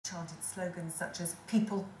chanted slogans such as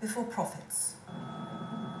 "People before profits."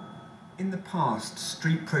 In the past,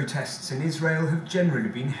 street protests in Israel have generally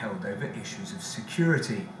been held over issues of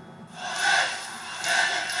security.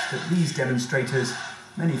 But these demonstrators,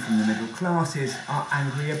 many from the middle classes, are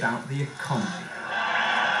angry about the economy.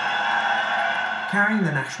 Carrying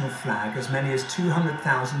the national flag, as many as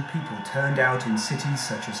 200,000 people turned out in cities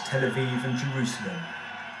such as Tel Aviv and Jerusalem.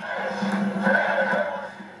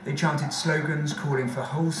 They chanted slogans calling for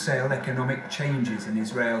wholesale economic changes in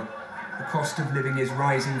Israel. The cost of living is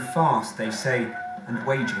rising fast, they say, and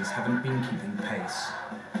wages haven't been keeping pace.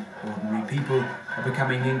 Ordinary people are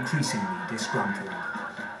becoming increasingly disgruntled.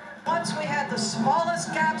 Once we had the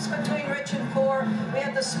smallest gaps between rich and poor. We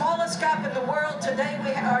had the smallest gap in the world. Today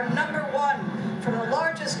we are #1 for the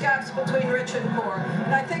largest gaps between rich and poor.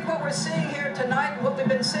 And I think what we're seeing here tonight, what we've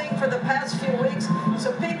been seeing for the past few weeks, is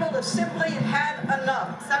that people have simply had enough.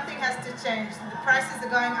 Something has to change. The prices are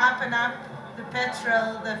going up and up. The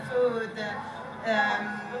petrol, the food, the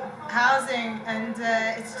housing, and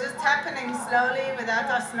it's just happening slowly without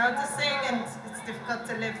us noticing, and it's difficult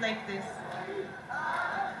to live like this.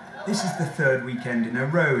 This is the third weekend in a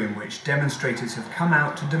row in which demonstrators have come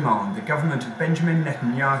out to demand the government of Benjamin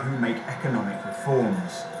Netanyahu make economic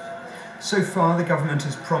reforms. So far, the government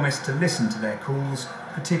has promised to listen to their calls,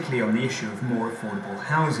 particularly on the issue of more affordable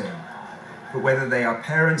housing. But whether they are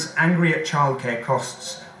parents angry at childcare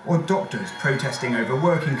costs or doctors protesting over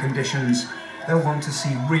working conditions, they'll want to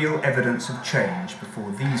see real evidence of change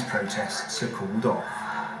before these protests are called off.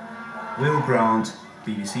 Will Grant,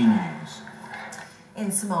 BBC News. In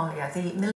Somalia, the